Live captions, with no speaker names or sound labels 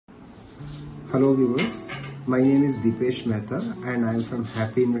Hello viewers, my name is Deepesh Mehta and I am from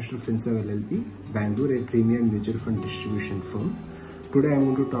Happy Investor Finserv LLP, Bangalore, a premier mutual fund distribution firm. Today I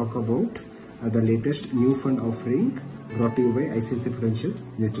am going to talk about the latest new fund offering brought to you by ICICI Prudential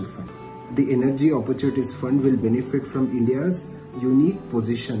Mutual Fund. The Energy Opportunities Fund will benefit from India's unique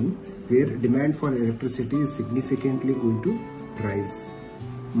position where demand for electricity is significantly going to rise.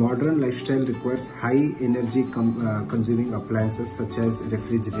 Modern lifestyle requires high energy consuming appliances such as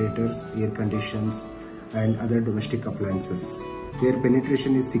refrigerators, air conditioners and other domestic appliances, where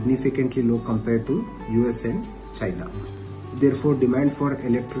penetration is significantly low compared to US and China. Therefore, demand for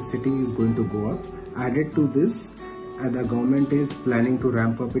electricity is going to go up. Added to this, the government is planning to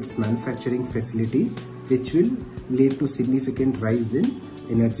ramp up its manufacturing facility, which will lead to significant rise in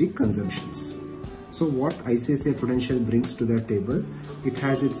energy consumptions. So what ICICI Prudential brings to the table, it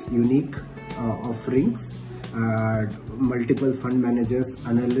has its unique offerings, multiple fund managers,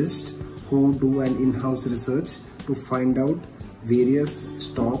 analysts who do an in-house research to find out various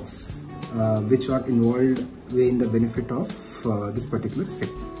stocks which are involved in the benefit of this particular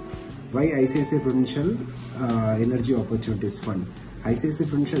sector. Why ICICI Prudential Energy Opportunities Fund? ICICI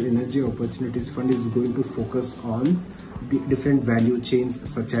Prudential Energy Opportunities Fund is going to focus on the different value chains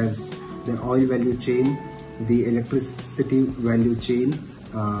such as the oil value chain, the electricity value chain,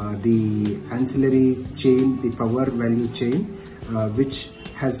 the ancillary chain, the power value chain, which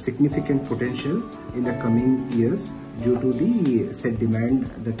has significant potential in the coming years due to the set demand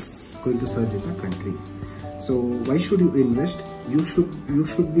that's going to surge in the country. So why should you invest? You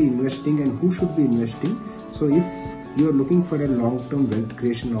should be investing, and who should be investing? So if you are looking for a long-term wealth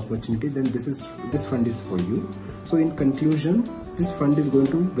creation opportunity, then this fund is for you. So in conclusion, this fund is going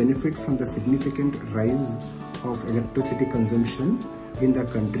to benefit from the significant rise of electricity consumption in the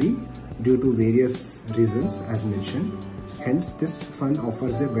country due to various reasons as mentioned. Hence, this fund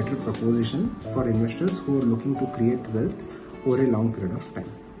offers a better proposition for investors who are looking to create wealth over a long period of time.